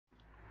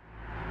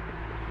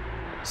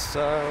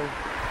So,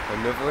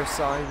 another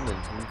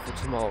assignment in for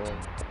tomorrow.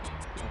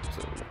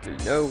 Absolutely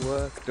no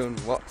work done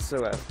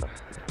whatsoever.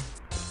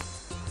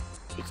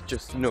 It's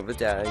just another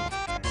day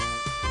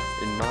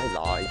in my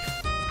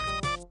life.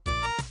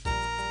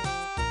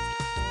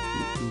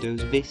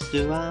 Windows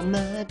Vista on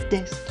my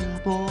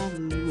desktop all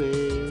the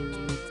way.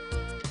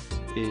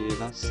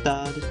 If I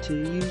started to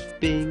use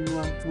Bing,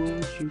 what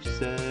would you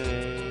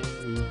say?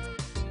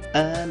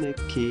 I'm a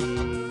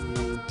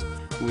kid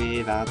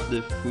without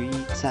the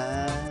free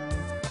time.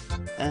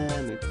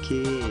 I'm a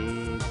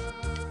kid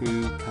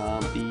who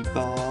can't be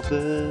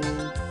bothered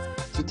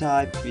to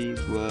type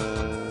these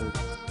words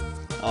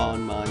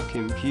on my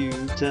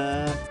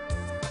computer,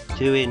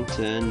 to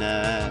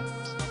internet,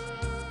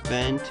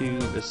 then to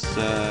the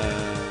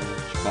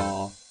search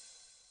bar.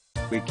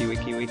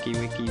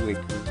 Wikipedia.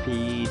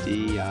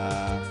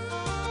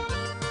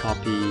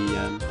 Copy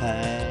and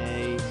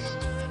paste,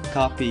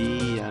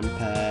 copy and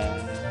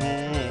paste.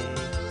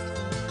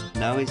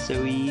 Now it's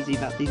so easy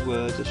that these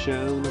words are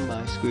shown on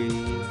my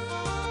screen.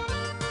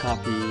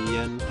 Copy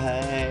and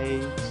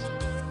paste,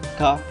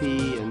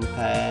 copy and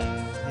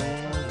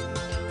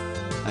paste.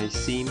 I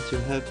seem to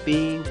have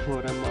been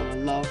put on a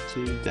monologue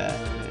today.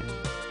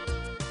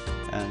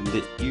 And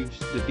it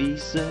used to be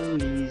so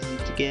easy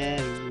to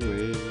get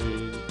away.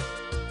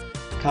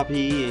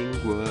 Copying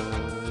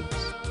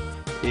words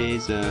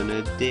is an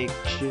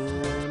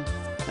addiction,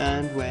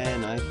 and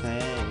when I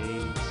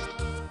paste,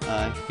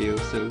 I feel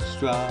so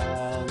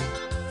strong.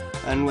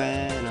 And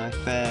when I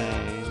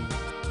fail,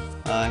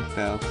 I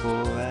fail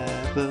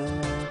forever.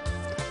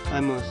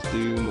 I must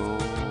do more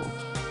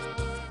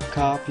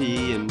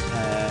copy and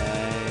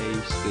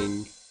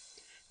pasting.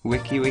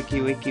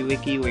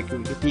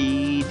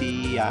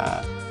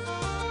 Wikipedia.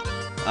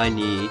 I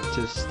need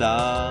to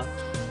start,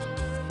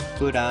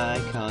 but I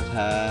can't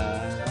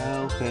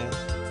help it.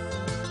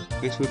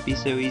 This would be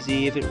so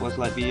easy if it was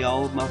like the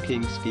old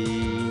mocking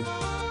scheme.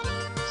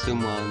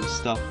 Someone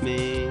stop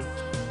me,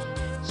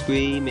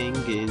 screaming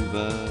in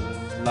the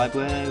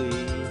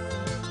library.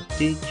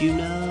 Did you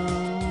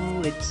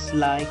know it's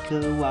like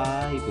a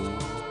Bible?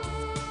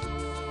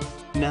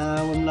 Now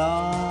I'm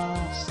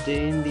lost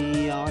in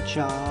the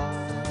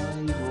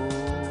archival.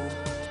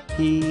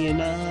 Here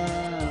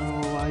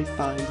now I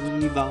find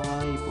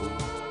revival.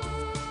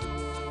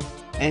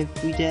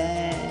 Every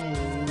day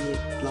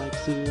it's like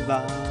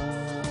survival.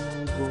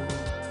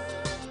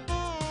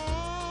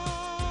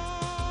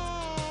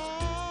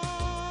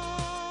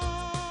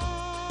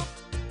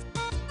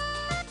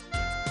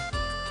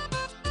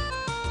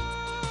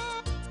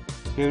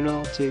 You're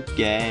not a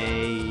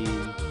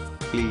game.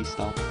 Please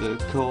stop the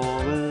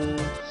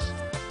chorus.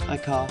 I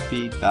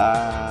copied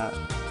that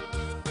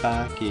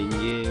back in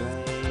year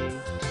 8.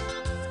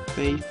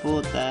 They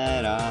thought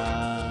that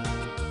I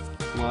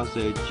was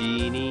a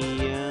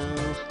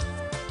genius.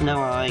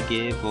 Now I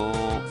give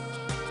up.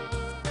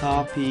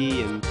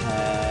 Copy and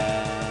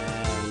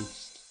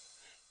paste.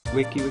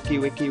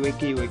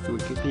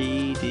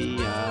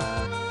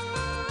 Wikipedia.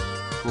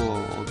 For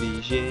all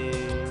these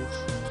years,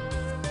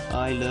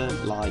 I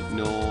learned like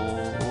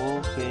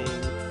nothing.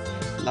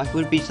 Life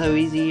would be so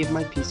easy if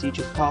my PC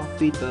just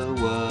copied the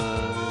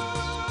words.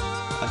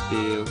 I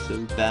feel so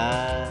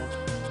bad.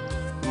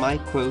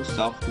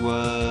 Microsoft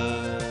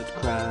Word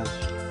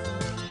crashed.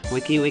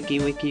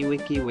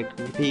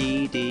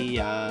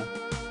 Wikipedia.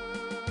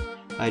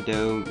 I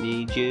don't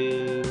need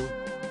you.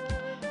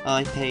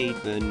 I paid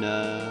the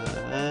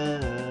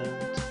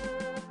nerd.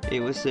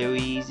 It was so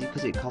easy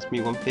because it cost me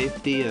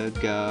 $150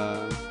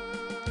 ago.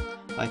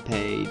 I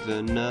paid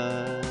the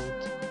nerd.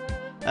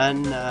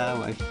 And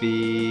now I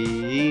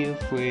feel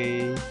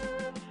free.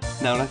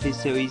 Now life is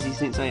so easy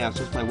since I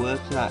outsourced my work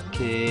to that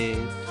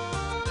kid.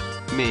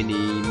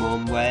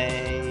 Minimum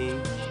wage.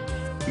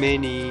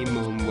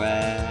 Minimum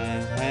wage.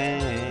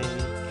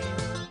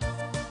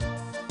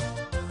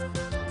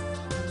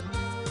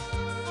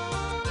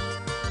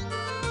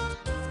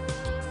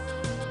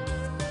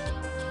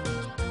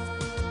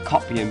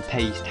 Copy and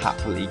paste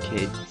happily,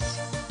 kids.